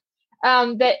stigma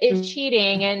that is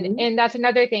cheating. And that's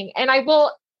another thing. And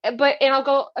I'll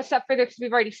go a step further because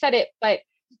we've already said it, but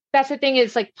that's the thing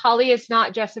is like poly is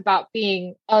not just about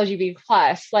being LGBT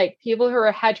plus, like people who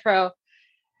are hetero,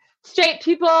 straight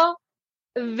people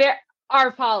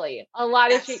are poly. A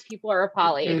lot of straight people are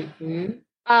poly.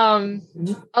 A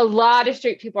lot of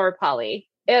straight people are poly.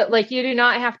 Like you do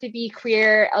not have to be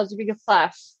queer LGBT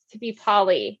plus to be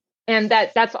poly. And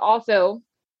that's also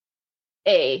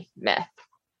a myth.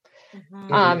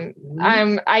 I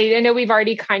know we've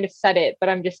already kind of said it, but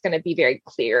I'm just going to be very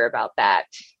clear about that.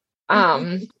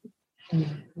 And, you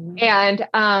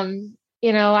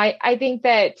know, I think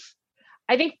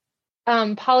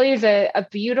poly is a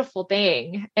beautiful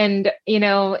thing. And, you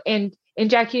know, and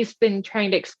Jackie's been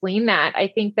trying to explain that. I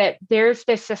think that there's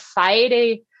this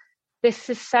society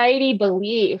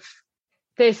belief,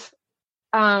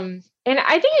 and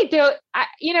I think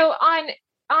you know, on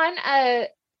an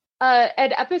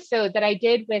episode that I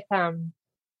did with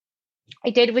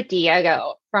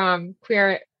Diego from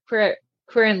Queer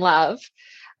in Love.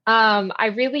 I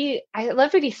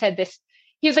love what he said this.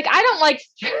 He was like, I don't like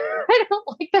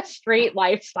the straight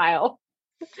lifestyle.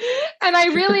 And I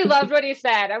really loved what he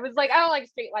said. I was like, I don't like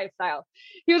straight lifestyle.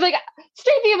 He was like,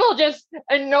 straight people just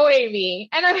annoy me.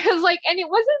 And I was like, and it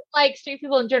wasn't like straight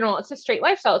people in general. It's a straight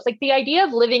lifestyle. It's like the idea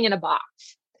of living in a box.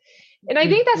 And I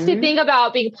think that's the thing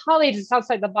about being poly is it's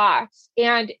outside the box.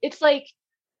 And it's like,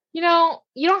 you know,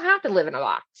 you don't have to live in a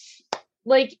box.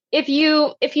 Like if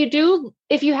you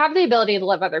have the ability to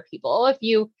love other people, if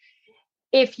you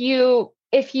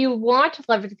want to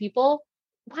love other people,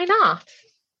 why not?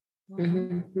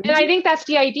 And I think that's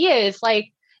the idea is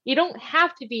like, you don't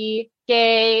have to be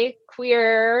gay,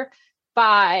 queer,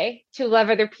 bi to love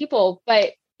other people,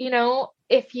 but you know,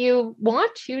 if you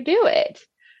want to do it.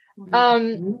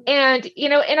 And, you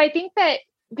know, and I think that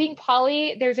being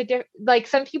poly, there's like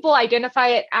some people identify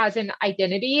it as an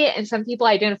identity and some people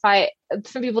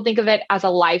think of it as a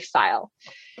lifestyle.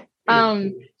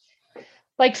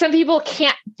 Like some people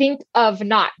can't think of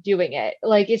not doing it.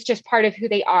 Like it's just part of who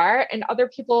they are. And other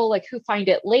people like who find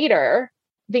it later,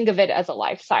 think of it as a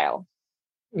lifestyle.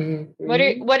 What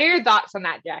are your thoughts on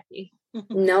that, Jackie?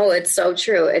 No, it's so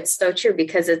true. It's so true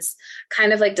because it's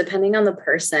kind of like, depending on the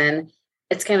person,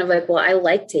 it's kind of like, well, I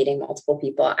like dating multiple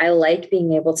people. I like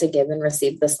being able to give and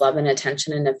receive this love and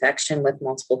attention and affection with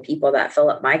multiple people that fill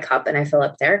up my cup and I fill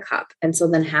up their cup. And so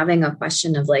then having a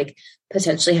question of like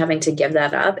potentially having to give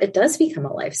that up, it does become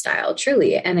a lifestyle,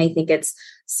 truly. And I think it's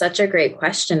such a great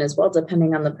question as well,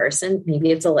 depending on the person.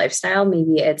 Maybe it's a lifestyle,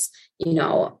 maybe it's, you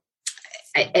know,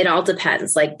 it all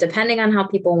depends. Like depending on how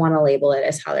people want to label it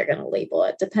is how they're going to label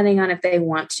it. Depending on if they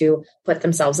want to put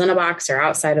themselves in a box or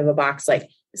outside of a box, like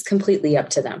it's completely up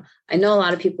to them. I know a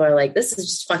lot of people are like, this is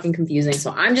just fucking confusing.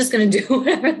 So I'm just going to do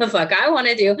whatever the fuck I want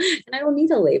to do. And I don't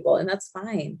need a label and that's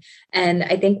fine. And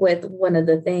I think with one of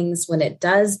the things when it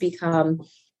does become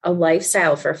a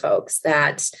lifestyle for folks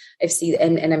that I've seen,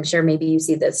 and I'm sure maybe you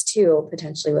see this too,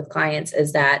 potentially with clients,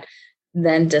 is that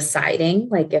then deciding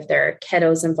like if there are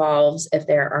kiddos involved, if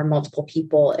there are multiple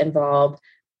people involved,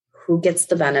 who gets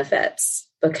the benefits?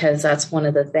 Because that's one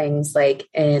of the things like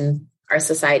in our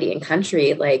society and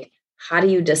country, like how do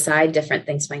you decide different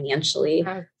things financially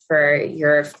for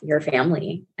your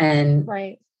family? And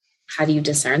how do you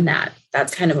discern that?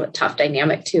 That's kind of a tough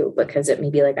dynamic too, because it may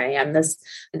be like, I am this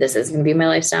is going to be my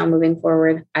lifestyle moving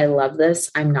forward. I love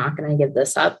this. I'm not going to give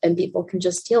this up. And people can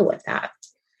just deal with that.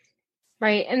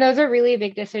 Right. And those are really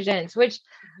big decisions, which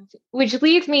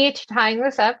leads me to tying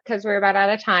this up because we're about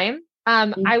out of time.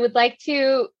 I would like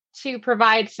to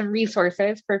provide some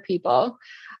resources for people.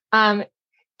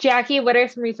 Jackie, what are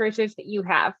some resources that you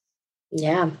have?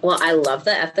 Yeah. Well, I love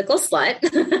the Ethical Slut. Oh,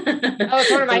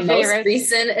 it's one of my favorites. Most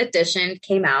recent edition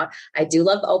came out. I do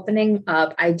love opening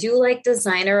up. I do like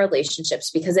Designer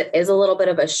Relationships because it is a little bit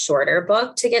of a shorter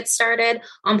book to get started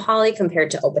on poly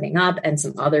compared to Opening Up and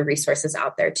some other resources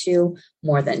out there too.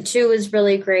 More Than Two is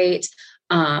really great.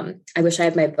 I wish I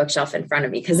had my bookshelf in front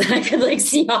of me because then I could like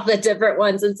see all the different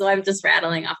ones. And so I'm just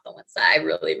rattling off the ones that I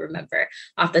really remember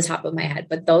off the top of my head.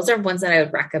 But those are ones that I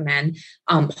would recommend.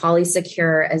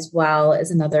 Polysecure as well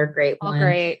is another great one.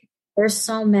 Great. There's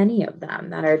so many of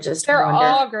them that are just they're wonderful.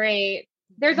 all great.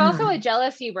 There's also a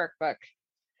jealousy workbook.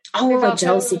 Oh,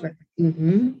 jealousy workbook.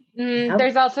 Mm-hmm. Yep.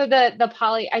 There's also the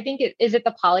poly. I think is it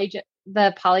the poly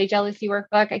jealousy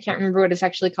workbook. I can't remember what it's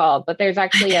actually called, but there's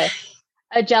actually a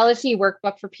jealousy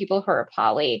workbook for people who are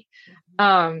poly.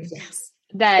 Yes.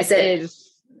 That's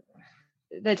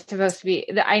supposed to be.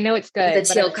 I know it's good.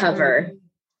 The teal cover.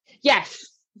 Yes.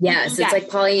 Yes, it's like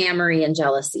polyamory and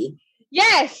jealousy.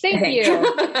 Yes, thank you.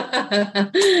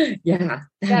 Yeah.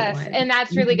 Yes, and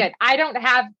that's really good. I don't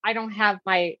have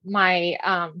my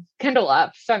Kindle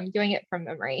up, so I'm doing it from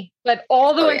memory. But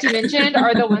all the ones you mentioned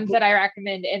are the ones that I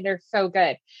recommend, and they're so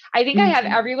good. I think I have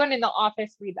everyone in the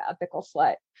office read The Ethical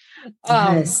Slut.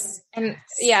 And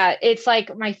yeah, it's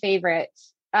like my favorite.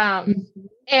 And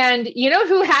you know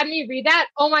who had me read that?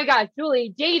 Oh my God,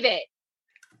 Julie, David.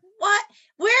 What?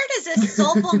 Where does this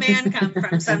soulful man come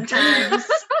from sometimes?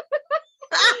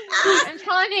 I'm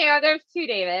telling you, there's two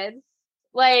Davids.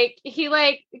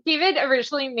 David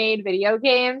originally made video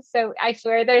games. So I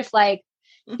swear there's like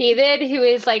David who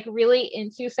is like really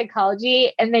into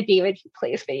psychology and the David who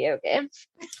plays video games.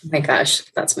 Oh my gosh,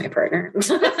 that's my partner.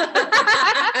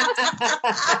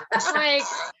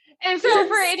 And so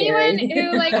for anyone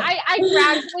who I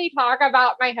gradually talk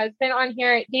about my husband on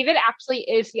here, David actually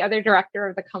is the other director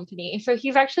of the company. So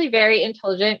he's actually very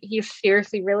intelligent. He's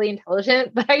seriously really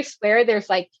intelligent, but I swear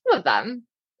there's like two of them.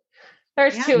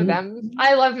 There's two of them.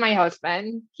 I love my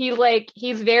husband. He's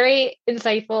very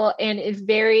insightful and he's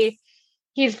very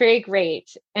great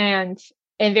and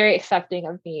very accepting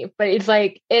of me. But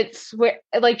it's where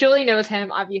Julie knows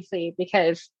him obviously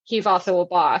because he's also a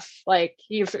boss. Like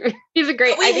he's a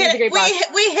great. I think he's a great boss.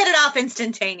 We hit it off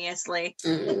instantaneously.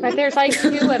 But there's like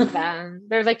two of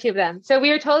them. So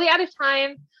we are totally out of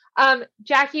time.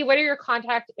 Jackie, what are your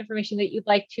contact information that you'd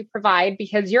like to provide?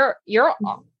 Because you're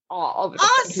all over the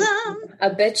awesome. place. A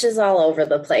bitch is all over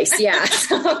the place. Yeah.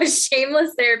 So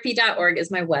shamelesstherapy.org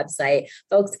is my website.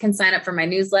 Folks can sign up for my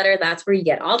newsletter. That's where you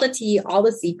get all the tea, all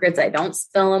the secrets. I don't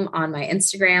spill them on my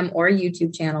Instagram or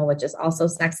YouTube channel, which is also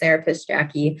Sex Therapist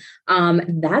Jackie.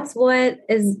 That's what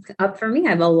is up for me. I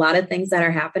have a lot of things that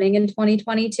are happening in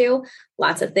 2022.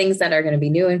 Lots of things that are going to be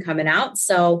new and coming out.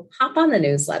 So hop on the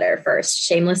newsletter first,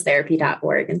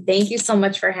 shamelesstherapy.org. And thank you so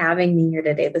much for having me here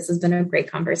today. This has been a great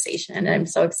conversation. And I'm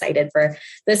so excited for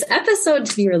this episode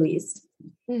to be released.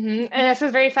 And this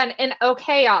was very fun. And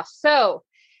okay, y'all. So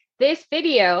this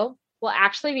video will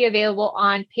actually be available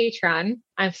on Patreon.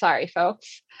 I'm sorry,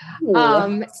 folks.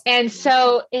 And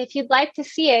so if you'd like to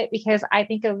see it, because I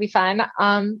think it'll be fun,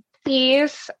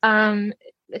 please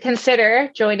consider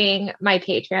joining my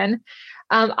Patreon.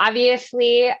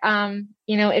 Obviously,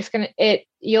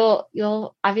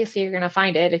 you'll obviously you're going to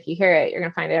find it. If you hear it, you're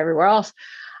going to find it everywhere else.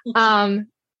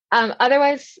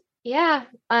 Otherwise, yeah.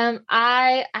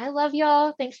 I love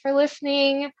y'all. Thanks for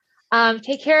listening.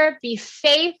 Take care. Be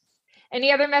safe.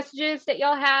 Any other messages that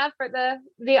y'all have for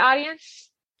the audience?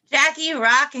 Jackie,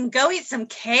 rock and go eat some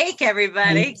cake,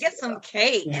 everybody. Get some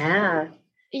cake. Yeah.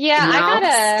 Yeah, I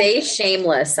gotta stay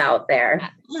shameless out there.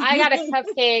 I got a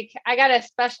cupcake. I got a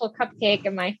special cupcake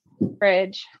in my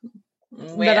fridge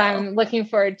that I'm looking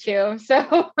forward to.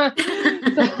 So, I'm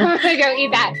gonna go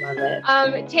eat that.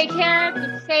 Love it. Take care,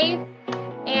 be safe,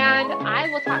 and I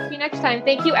will talk to you next time.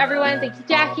 Thank you, everyone. Thank you,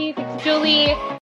 Jackie. Thank you, Julie.